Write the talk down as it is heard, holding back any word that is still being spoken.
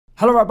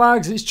Hello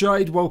Ratbags, it's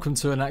Jade. Welcome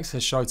to an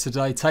Access show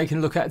today, taking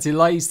a look at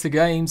delays to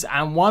games,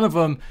 and one of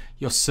them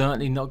you're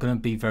certainly not going to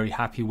be very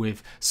happy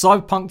with.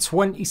 CYBERPUNK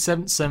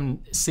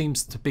 2077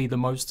 seems to be the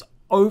most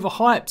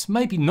overhyped,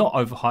 maybe not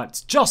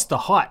overhyped, just the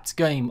hyped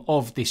game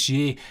of this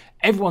year.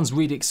 Everyone's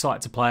really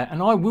excited to play it,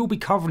 and I will be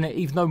covering it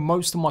even though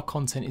most of my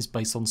content is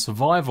based on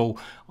survival.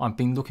 I've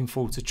been looking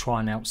forward to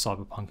trying out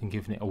CYBERPUNK and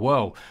giving it a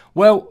whirl.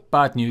 Well,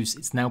 bad news,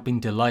 it's now been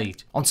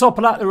delayed. On top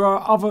of that, there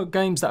are other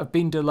games that have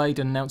been delayed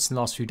and announced in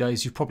the last few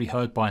days. You've probably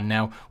heard by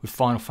now, with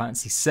Final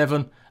Fantasy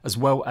VII, as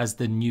well as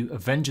the new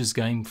Avengers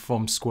game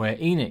from Square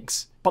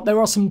Enix. But there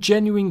are some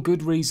genuine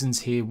good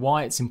reasons here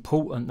why it's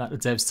important that the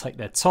devs take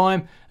their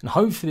time, and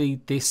hopefully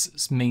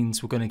this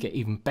means we're going to get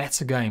even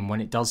better game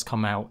when it does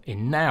come out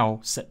in now,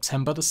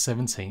 September the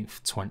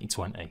 17th,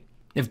 2020.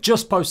 They've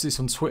just posted this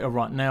on Twitter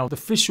right now, the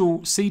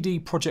official CD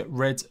Projekt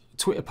Red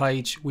Twitter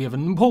page. We have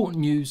an important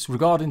news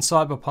regarding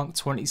CYBERPUNK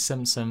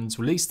 2077's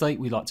release date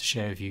we'd like to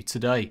share with you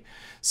today.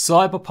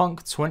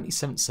 CYBERPUNK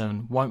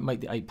 2077 won't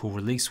make the April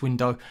release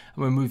window, and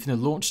we're moving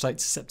the launch date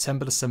to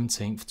September the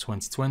 17th,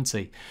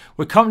 2020.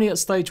 We're currently at a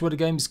stage where the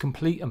game is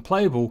complete and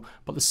playable,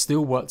 but there's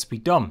still work to be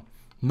done.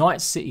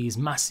 Night City is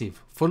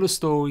massive, full of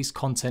stories,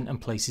 content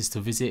and places to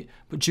visit,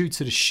 but due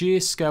to the sheer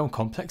scale and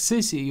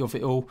complexity of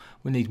it all,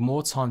 we need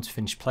more time to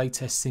finish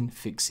playtesting,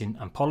 fixing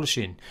and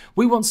polishing.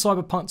 We want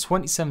CYBERPUNK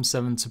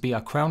 2077 to be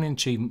our crowning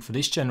achievement for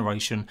this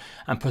generation,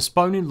 and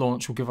postponing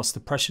launch will give us the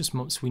precious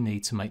months we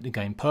need to make the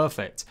game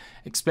perfect.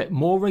 Expect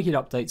more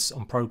regular updates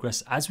on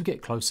progress as we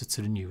get closer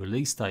to the new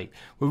release date.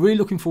 We're really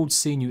looking forward to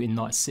seeing you in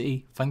Night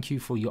City. Thank you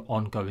for your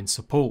ongoing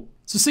support.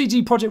 So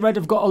CD Projekt Red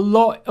have got a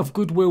lot of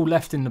goodwill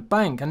left in the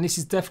bank, and this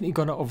is definitely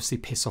going to obviously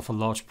piss off a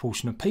large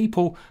portion of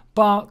people,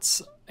 but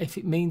if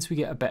it means we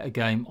get a better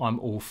game, I'm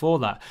all for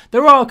that.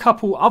 There are a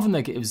couple other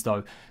negatives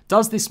though.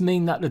 Does this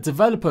mean that the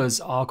developers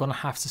are going to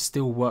have to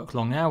still work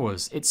long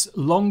hours? It's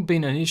long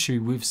been an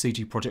issue with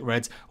CD Projekt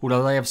Red,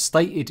 although they have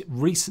stated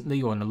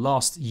recently or in the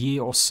last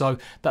year or so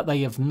that they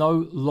have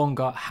no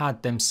longer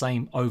had them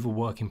same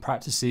overworking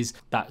practices,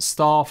 that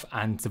staff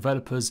and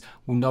developers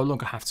will no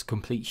longer have to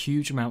complete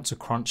huge amounts of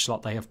crunch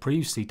like they have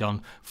previously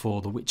done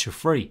for The Witcher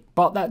 3.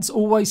 But that's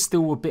always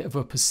still a bit of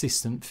a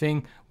persistent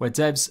thing where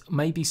devs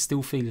may be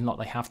still feeling like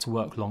they have to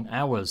work long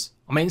hours.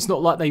 I mean, it's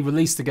not like they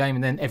release the game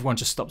and then everyone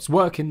just stops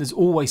working. There's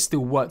always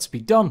still work to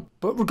be done.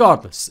 But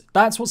regardless,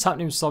 that's what's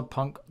happening with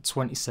CYBERPUNK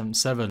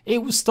 2077.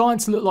 It was starting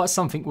to look like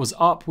something was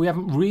up. We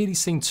haven't really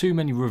seen too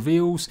many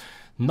reveals.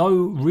 No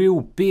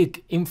real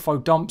big info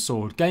dumps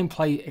or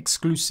gameplay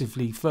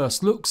exclusively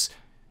first looks.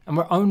 And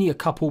we're only a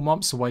couple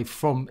months away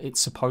from its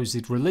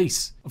supposed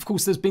release. Of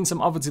course, there's been some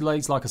other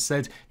delays, like I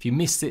said. If you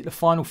missed it, the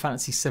Final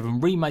Fantasy VII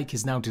Remake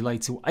is now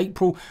delayed till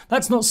April.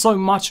 That's not so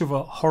much of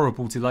a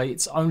horrible delay,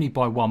 it's only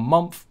by 1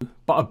 month.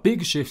 But a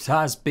big shift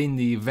has been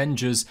the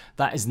Avengers,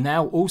 that is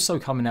now also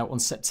coming out on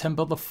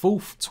September the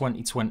 4th,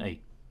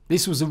 2020.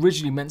 This was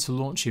originally meant to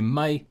launch in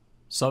May,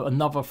 so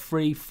another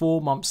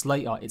 3-4 months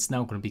later, it's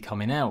now going to be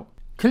coming out.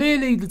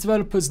 Clearly the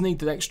developers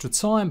needed extra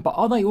time, but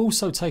are they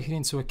also taking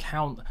into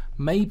account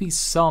maybe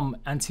some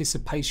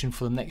anticipation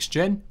for the next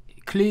gen?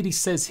 It clearly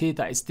says here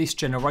that it's this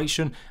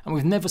generation, and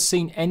we've never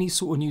seen any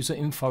sort of news or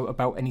info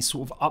about any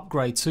sort of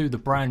upgrade to the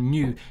brand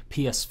new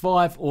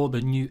PS5 or the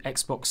new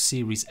Xbox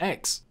Series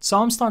X.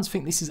 So I'm starting to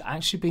think this is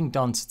actually being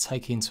done to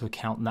take into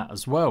account that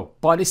as well.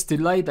 By this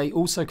delay, they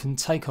also can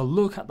take a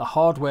look at the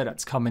hardware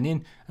that's coming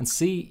in and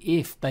see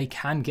if they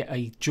can get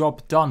a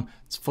job done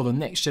for the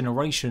next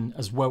generation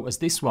as well as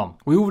this one.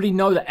 We already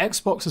know that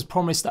Xbox has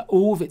promised that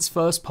all of its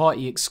first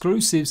party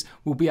exclusives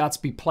will be able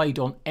to be played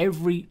on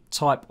every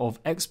type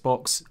of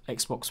Xbox,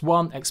 Xbox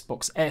One,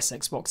 Xbox S,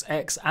 Xbox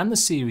X and the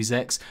Series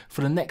X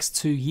for the next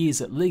 2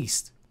 years at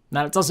least.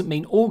 Now it doesn't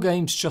mean all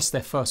games, just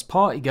their first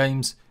party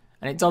games,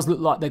 and it does look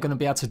like they're going to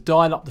be able to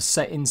dial up the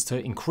settings to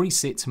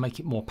increase it to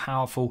make it more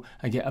powerful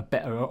and get a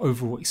better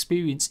overall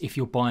experience if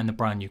you're buying the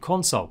brand new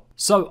console.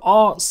 So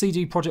are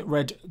CD Projekt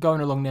Red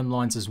going along them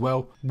lines as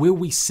well? Will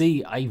we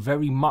see a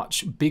very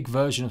much big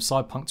version of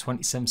CYBERPUNK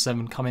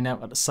 2077 coming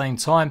out at the same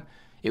time?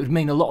 It would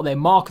mean a lot of their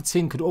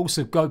marketing could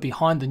also go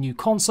behind the new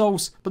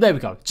consoles, but there we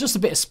go, just a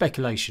bit of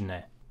speculation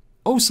there.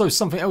 Also,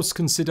 something else to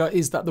consider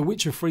is that The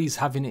Witcher 3 is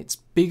having its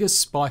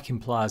biggest spike in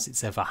players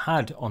it's ever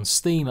had, on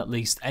Steam at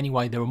least.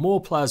 Anyway, there are more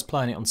players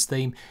playing it on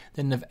Steam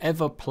than they've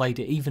ever played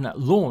it, even at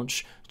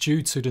launch,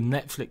 due to the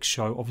Netflix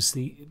show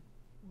obviously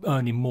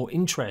earning more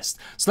interest.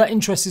 So that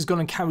interest is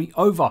going to carry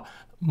over.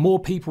 More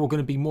people are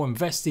going to be more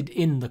invested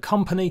in the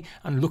company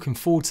and looking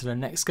forward to the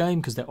next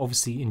game because they're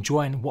obviously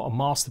enjoying what a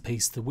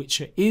masterpiece The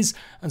Witcher is,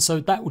 and so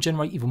that will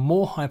generate even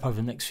more hype over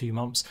the next few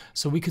months.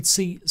 So we could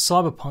see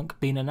CYBERPUNK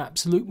being an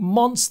absolute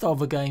monster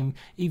of a game,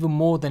 even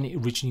more than it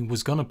originally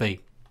was going to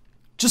be.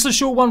 Just a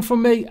short one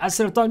from me. As I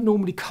said, I don't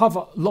normally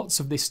cover lots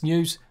of this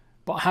news,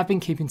 but I have been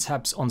keeping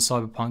tabs on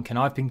CYBERPUNK and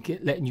I've been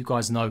letting you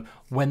guys know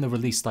when the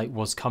release date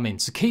was coming.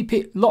 So keep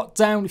it locked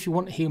down if you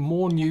want to hear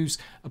more news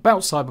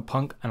about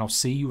CYBERPUNK, and I'll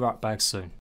see you right back soon.